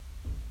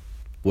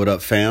What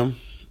up, fam?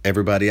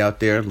 Everybody out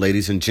there,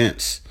 ladies and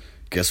gents,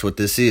 guess what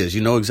this is?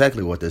 You know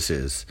exactly what this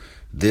is.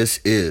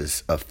 This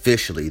is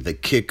officially the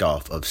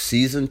kickoff of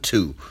Season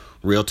 2,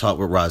 Real Talk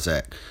with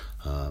Razak.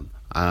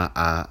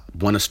 I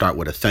want to start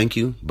with a thank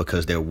you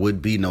because there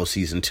would be no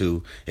Season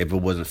 2 if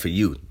it wasn't for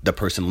you, the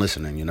person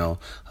listening, you know.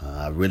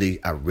 I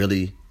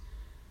really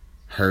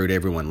heard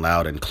everyone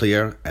loud and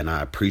clear, and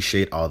I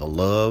appreciate all the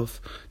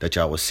love that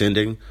y'all was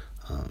sending.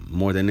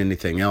 More than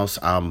anything else,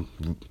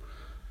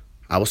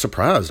 I was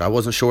surprised. I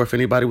wasn't sure if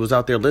anybody was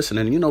out there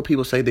listening. You know,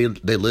 people say they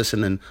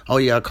listen and, oh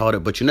yeah, I caught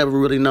it, but you never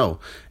really know.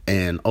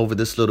 And over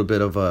this little bit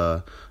of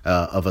a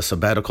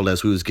sabbatical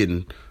as we was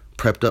getting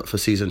prepped up for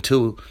Season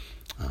 2,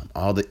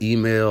 all the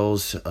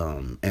emails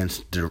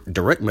and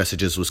direct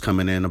messages was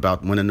coming in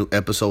about when the new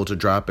episodes are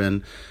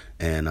dropping.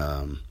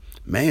 And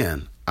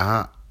man,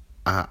 I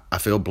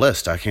feel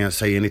blessed. I can't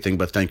say anything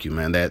but thank you,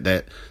 man.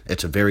 That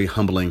it's a very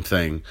humbling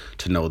thing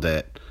to know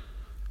that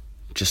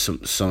just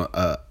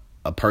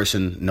a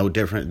person no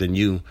different than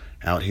you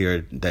out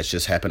here that's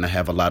just happened to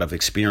have a lot of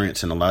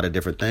experience and a lot of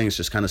different things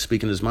just kind of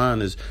speaking his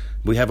mind is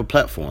we have a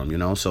platform, you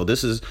know. So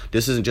this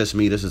isn't just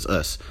me, this is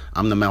us.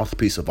 I'm the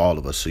mouthpiece of all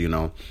of us. So, you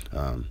know,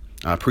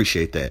 I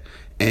appreciate that.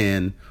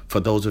 And for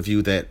those of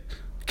you that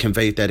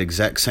conveyed that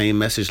exact same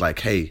message, like,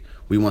 hey,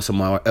 we want some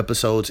more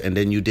episodes, and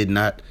then you did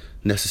not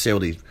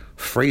necessarily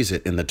phrase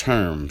it in the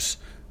terms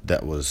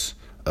that was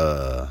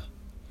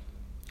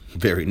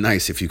very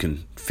nice, if you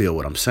can feel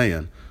what I'm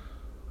saying.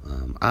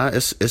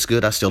 It's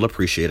good. I still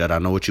appreciate it. I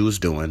know what you was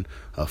doing.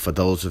 For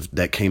those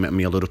that came at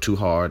me a little too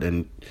hard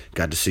and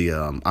got to see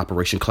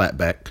Operation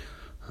Clapback,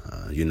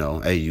 you know,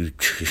 hey,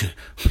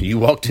 you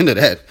walked into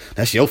that.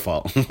 That's your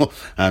fault.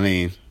 I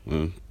mean,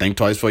 think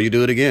twice before you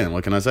do it again.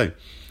 What can I say?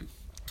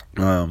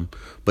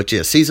 But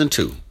yeah, Season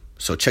 2.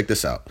 So check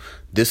this out.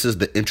 This is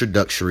the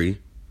introductory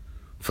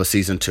for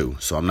Season 2.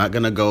 So I'm not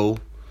gonna go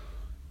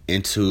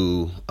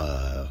into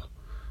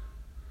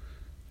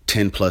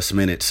 10 plus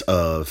minutes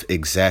of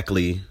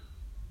exactly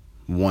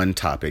one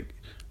topic.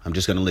 I'm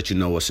just going to let you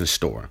know what's in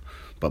store.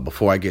 But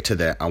before I get to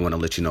that, I want to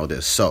let you know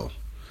this. So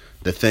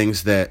the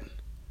things that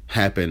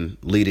happen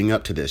leading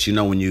up to this, you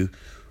know, when you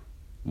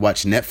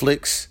watch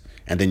Netflix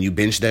and then you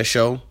binge that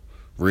show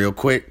real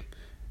quick,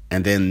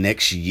 and then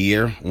next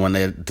year when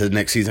the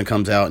next season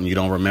comes out and you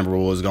don't remember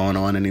what was going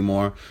on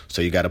anymore,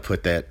 so you got to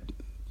put that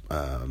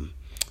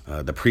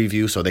the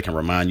preview so they can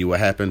remind you what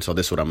happened. So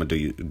this is what I'm going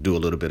to do a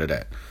little bit of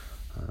that.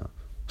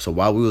 So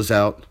while we was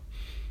out,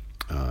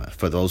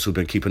 for those who've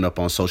been keeping up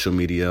on social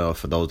media, or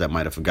for those that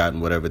might have forgotten,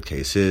 whatever the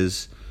case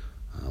is,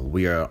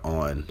 we are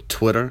on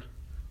Twitter,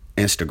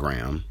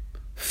 Instagram,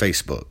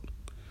 Facebook.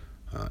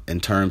 In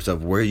terms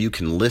of where you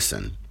can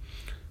listen,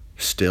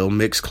 still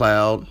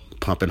Mixcloud,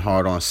 pumping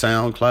hard on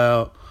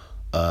SoundCloud,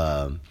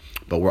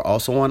 but we're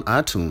also on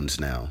iTunes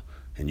now,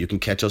 and you can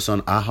catch us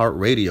on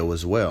iHeartRadio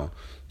as well.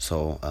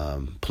 So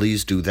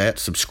please do that.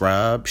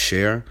 Subscribe,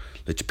 share,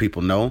 let your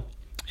people know.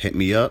 Hit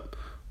me up.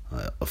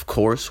 Of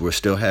course, we're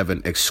still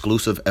having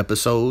exclusive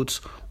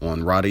episodes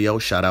on radio.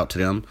 Shout out to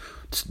them.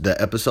 The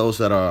episodes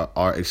that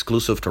are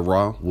exclusive to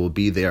Raw will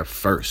be there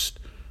first.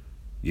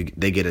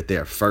 They get it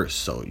there first.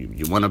 So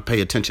you want to pay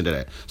attention to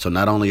that. So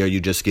not only are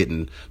you just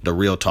getting the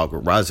Real Talk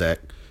with Razak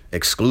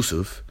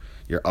exclusive,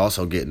 you're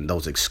also getting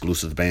those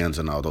exclusive bands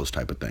and all those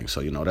type of things. So,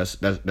 you know,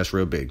 that's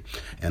real big.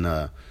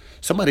 And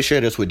somebody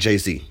share this with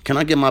Jay-Z. Can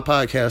I get my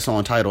podcast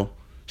on title?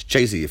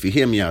 Jay-Z, if you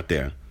hear me out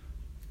there,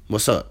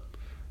 what's up?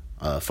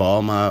 For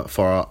all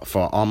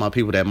my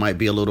people that might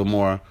be a little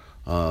more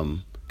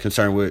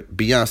concerned with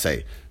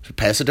Beyonce,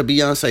 pass it to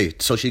Beyonce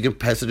so she can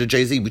pass it to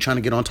Jay-Z. We trying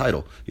to get on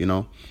title, you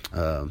know.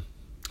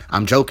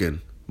 I'm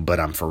joking, but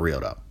I'm for real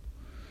though.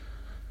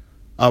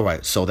 All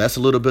right, so that's a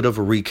little bit of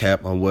a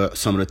recap on what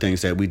some of the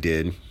things that we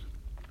did,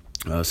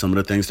 some of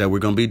the things that we're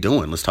gonna be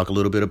doing. Let's talk a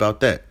little bit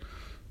about that.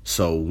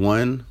 So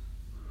one,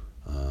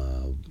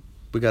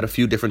 we got a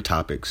few different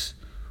topics.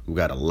 We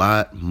got a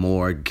lot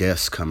more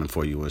guests coming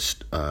for you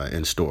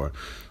in store.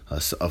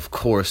 So of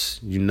course,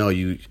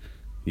 you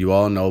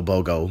all know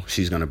Bogo.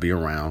 She's going to be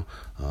around.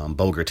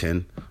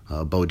 Bogerton,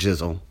 Bo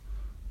Jizzle.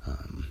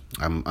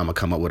 I'm going to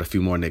come up with a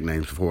few more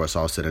nicknames before it's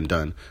all said and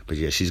done. But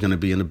yeah, she's going to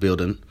be in the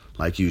building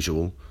like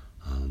usual.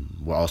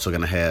 We're also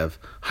going to have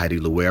Heidi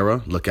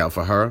Luera. Look out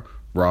for her.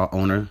 Raw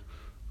owner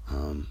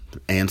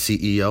and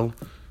CEO.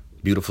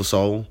 Beautiful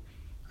soul.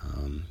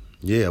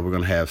 Yeah, we're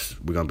going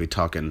to be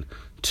talking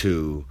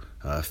to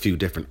a few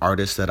different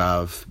artists that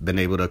I've been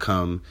able to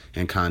come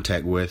in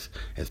contact with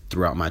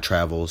throughout my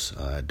travels,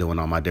 doing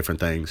all my different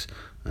things.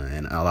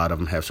 And a lot of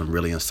them have some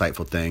really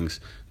insightful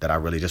things that I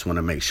really just want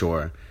to make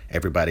sure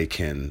everybody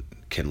can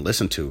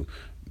listen to,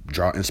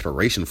 draw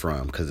inspiration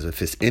from. Because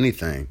if it's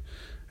anything,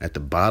 at the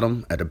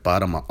bottom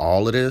of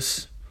all of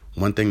this,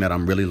 one thing that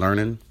I'm really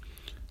learning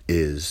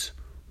is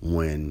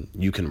when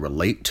you can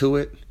relate to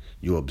it,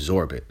 you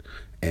absorb it.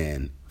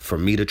 And for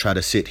me to try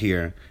to sit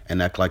here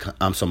and act like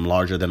I'm some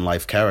larger than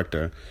life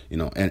character, you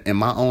know, and in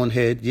my own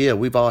head, yeah,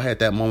 we've all had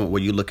that moment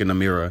where you look in the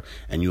mirror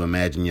and you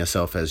imagine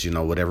yourself as, you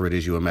know, whatever it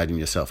is you imagine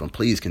yourself, and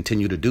please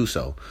continue to do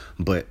so.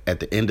 But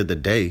at the end of the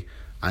day,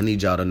 I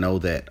need y'all to know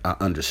that I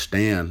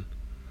understand,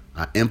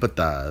 I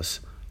empathize,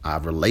 I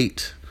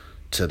relate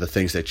to the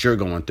things that you're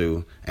going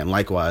through, and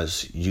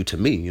likewise you to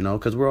me,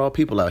 because we're all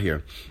people out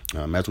here.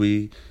 As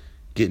we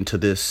get into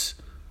this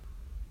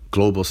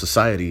global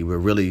society, we're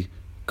really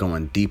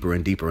going deeper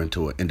and deeper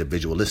into an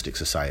individualistic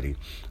society.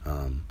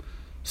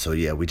 So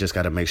yeah, we just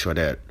got to make sure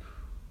that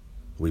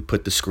we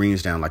put the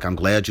screens down. Like, I'm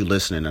glad you're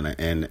listening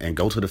and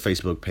go to the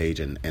Facebook page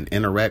and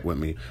interact with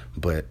me,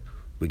 but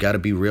we got to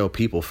be real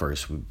people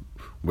first.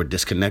 We're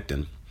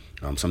disconnecting.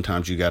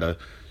 Sometimes you gotta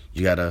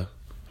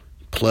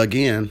plug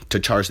in to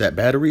charge that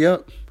battery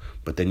up,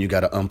 but then you got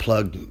to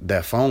unplug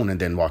that phone and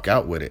then walk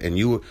out with it.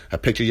 And I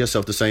picture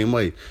yourself the same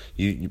way.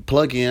 You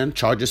plug in,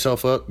 charge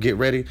yourself up, get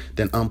ready,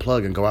 then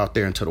unplug and go out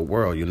there into the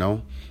world,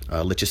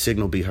 let your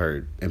signal be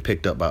heard and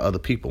picked up by other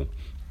people.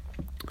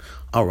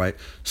 All right,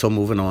 so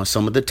moving on,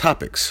 some of the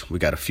topics. We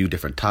got a few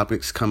different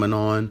topics coming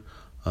on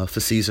for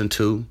season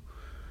 2.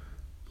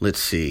 Let's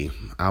see.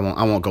 I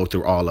won't go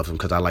through all of them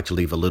because I like to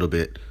leave a little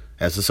bit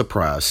as a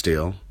surprise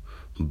still.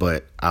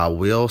 But I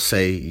will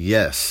say,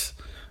 yes,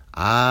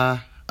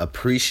 I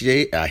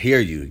hear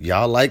you.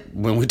 Y'all like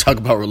when we talk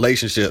about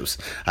relationships.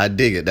 I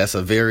dig it. That's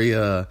a very,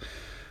 I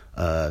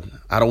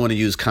don't want to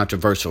use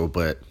controversial,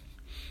 but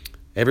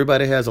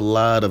everybody has a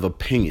lot of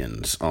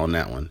opinions on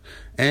that one.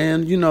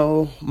 And,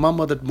 my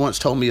mother once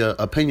told me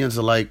opinions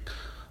are like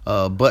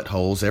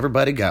buttholes.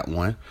 Everybody got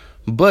one,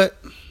 but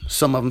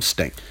some of them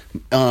stink.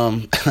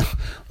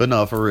 But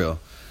no, for real.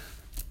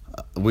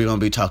 We're going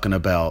to be talking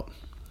about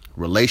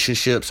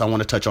relationships. I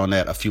want to touch on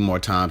that a few more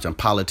times. And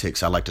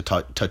politics, I like to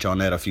touch on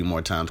that a few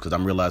more times because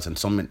I'm realizing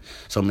so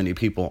many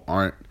people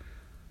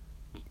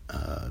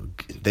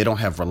they don't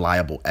have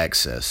reliable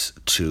access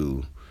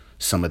to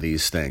some of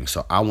these things.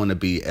 So I want to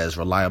be as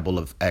reliable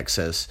of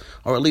access,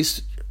 or at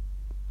least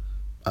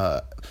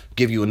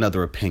give you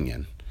another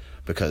opinion,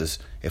 because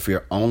if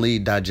you're only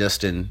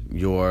digesting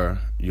your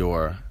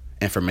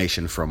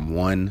information from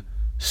one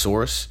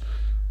source,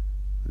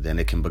 then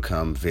it can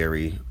become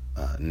very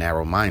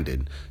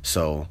narrow-minded.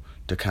 So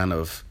to kind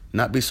of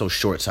not be so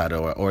short-sighted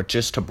or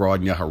just to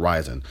broaden your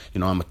horizon,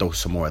 I'm going to throw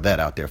some more of that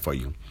out there for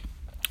you.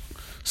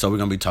 So we're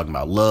going to be talking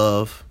about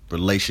love,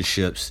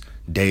 relationships,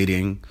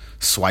 dating,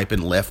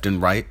 swiping left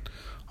and right,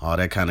 all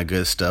that kind of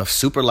good stuff.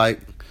 Super light.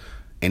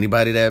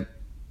 Anybody that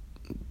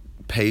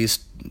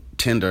pays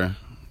Tinder,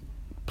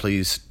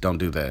 please don't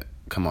do that.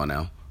 Come on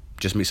now.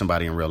 Just meet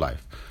somebody in real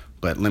life.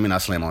 But let me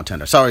not slam on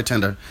Tinder. Sorry,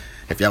 Tinder.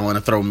 If y'all want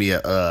to throw me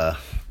a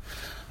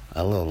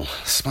little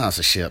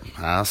sponsorship,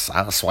 I'll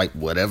swipe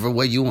whatever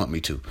way you want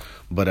me to.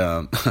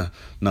 But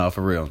no,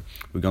 for real.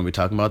 We're going to be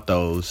talking about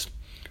those.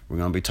 We're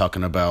going to be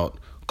talking about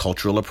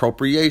cultural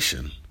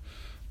appropriation.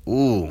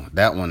 Ooh,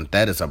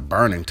 that is a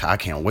burning I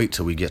can't wait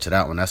till we get to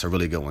that one. That's a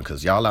really good one,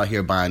 because y'all out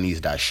here buying these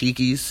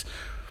dashikis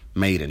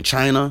made in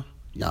China.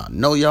 Y'all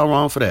know y'all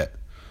wrong for that.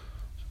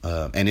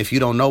 And if you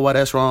don't know why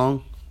that's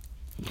wrong,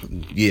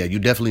 yeah, you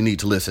definitely need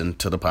to listen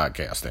to the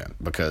podcast then,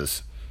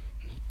 because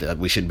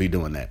we shouldn't be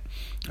doing that.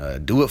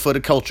 Do it for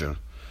the culture,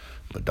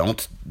 but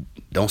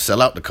don't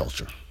sell out the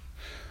culture.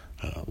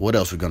 What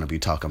else we're going to be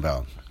talking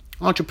about?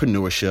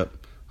 Entrepreneurship.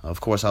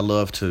 Of course, I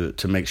love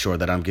to make sure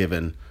that I'm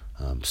giving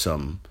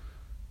some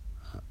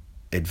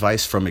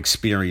advice from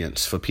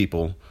experience for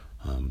people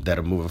that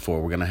are moving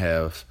forward. We're going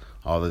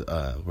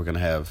to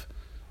have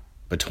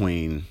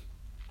between,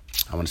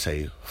 I want to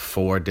say,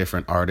 4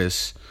 different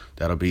artists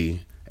that'll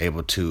be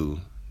able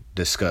to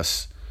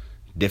discuss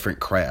different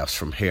crafts,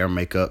 from hair,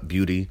 makeup,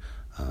 beauty,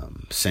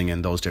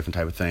 singing, those different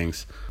type of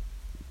things.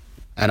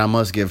 And I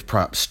must give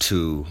props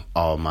to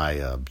all my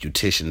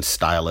beauticians,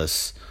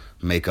 stylists,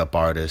 makeup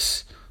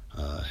artists,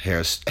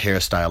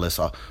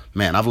 hairstylists.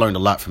 Man, I've learned a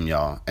lot from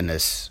y'all in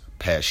this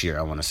past year.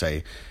 I want to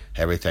say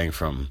everything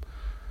from,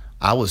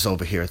 I was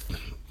over here.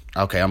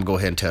 Okay, I'm going to go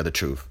ahead and tell the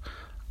truth.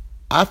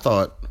 I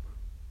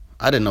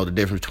didn't know the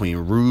difference between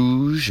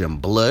rouge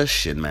and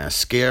blush and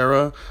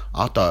mascara.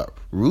 I thought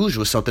rouge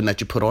was something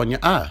that you put on your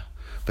eye.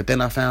 But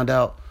then I found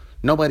out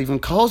nobody even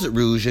calls it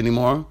rouge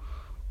anymore.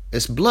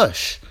 It's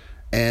blush.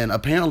 And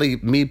apparently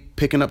me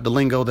picking up the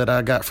lingo that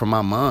I got from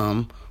my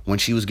mom when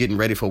she was getting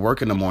ready for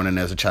work in the morning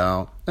as a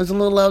child is a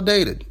little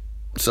outdated.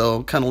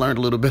 So kind of learned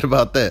a little bit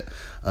about that.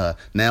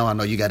 Now I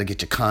know you got to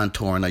get your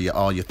contouring or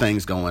all your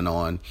things going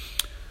on.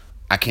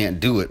 I can't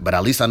do it, but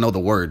at least I know the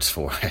words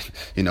for it.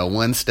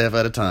 One step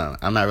at a time.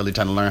 I'm not really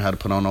trying to learn how to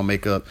put on no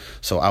makeup,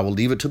 so I will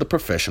leave it to the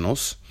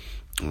professionals.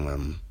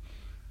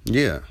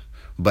 Yeah.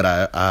 But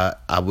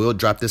I will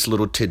drop this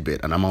little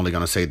tidbit, and I'm only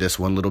going to say this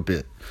one little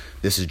bit.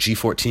 This is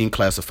G14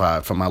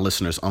 classified for my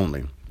listeners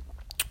only.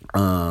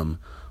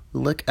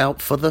 Look out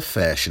for the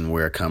fashion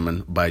wear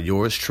coming by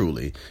yours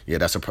truly. Yeah,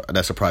 that's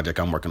a project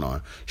I'm working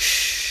on.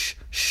 Shh.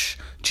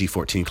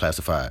 G14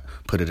 classified.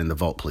 Put it in the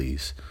vault,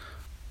 please.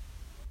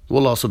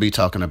 We'll also be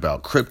talking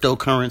about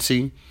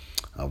cryptocurrency.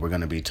 We're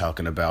going to be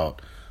talking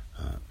about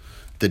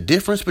the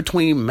difference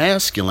between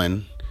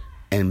masculine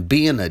and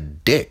being a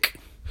dick,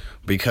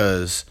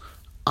 because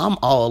I'm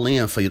all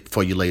in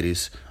for you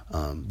ladies.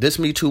 This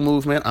Me Too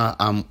movement,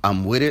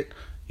 I'm with it.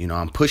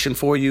 I'm pushing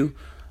for you.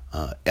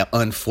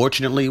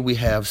 Unfortunately, we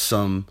have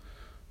some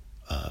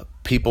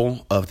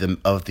people of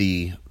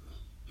the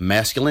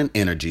masculine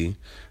energy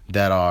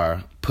that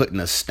are putting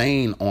a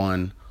stain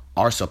on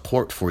our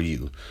support for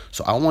you.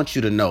 So I want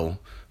you to know,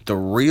 the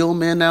real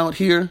men out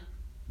here,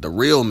 the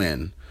real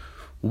men,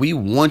 we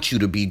want you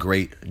to be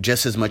great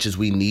just as much as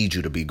we need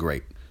you to be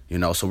great.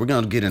 So we're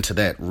going to get into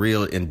that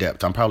real in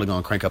depth. I'm probably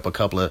going to crank up a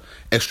couple of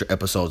extra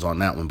episodes on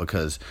that one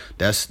because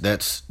that's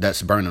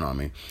burning on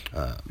me.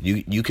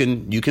 You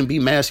can be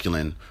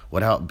masculine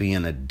without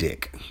being a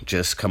dick.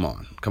 Just come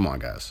on,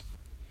 guys.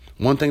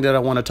 One thing that I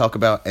want to talk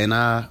about, and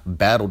I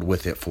battled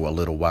with it for a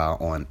little while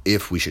on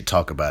if we should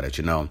talk about it,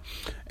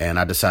 and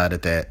I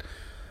decided that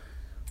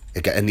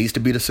it needs to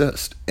be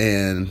discussed,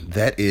 and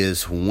that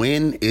is,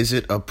 when is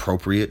it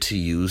appropriate to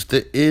use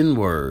the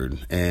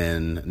N-word?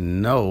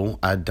 And no,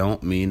 I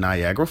don't mean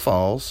Niagara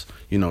Falls.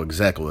 You know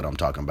exactly what I'm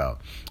talking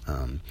about.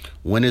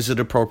 When is it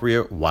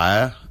appropriate?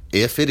 Why?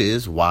 If it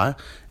is, why?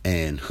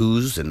 And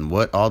who's and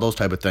what? All those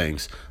type of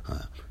things.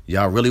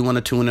 Y'all really want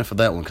to tune in for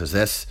that one, because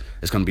it's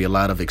going to be a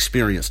lot of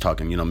experience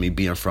talking. Me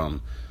being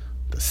from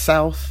the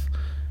South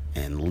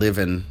and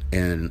living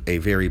in a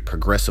very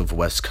progressive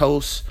West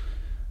Coast.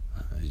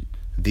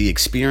 The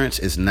experience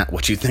is not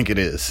what you think it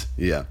is.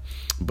 Yeah.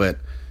 But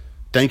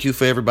thank you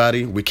for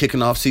everybody. We're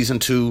kicking off season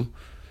 2.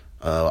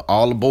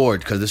 All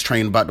aboard, because this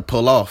train about to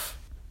pull off.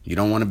 You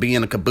don't want to be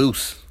in a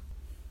caboose.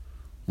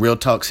 Real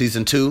Talk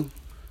season 2.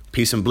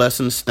 Peace and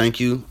blessings. Thank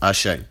you.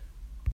 Ashe.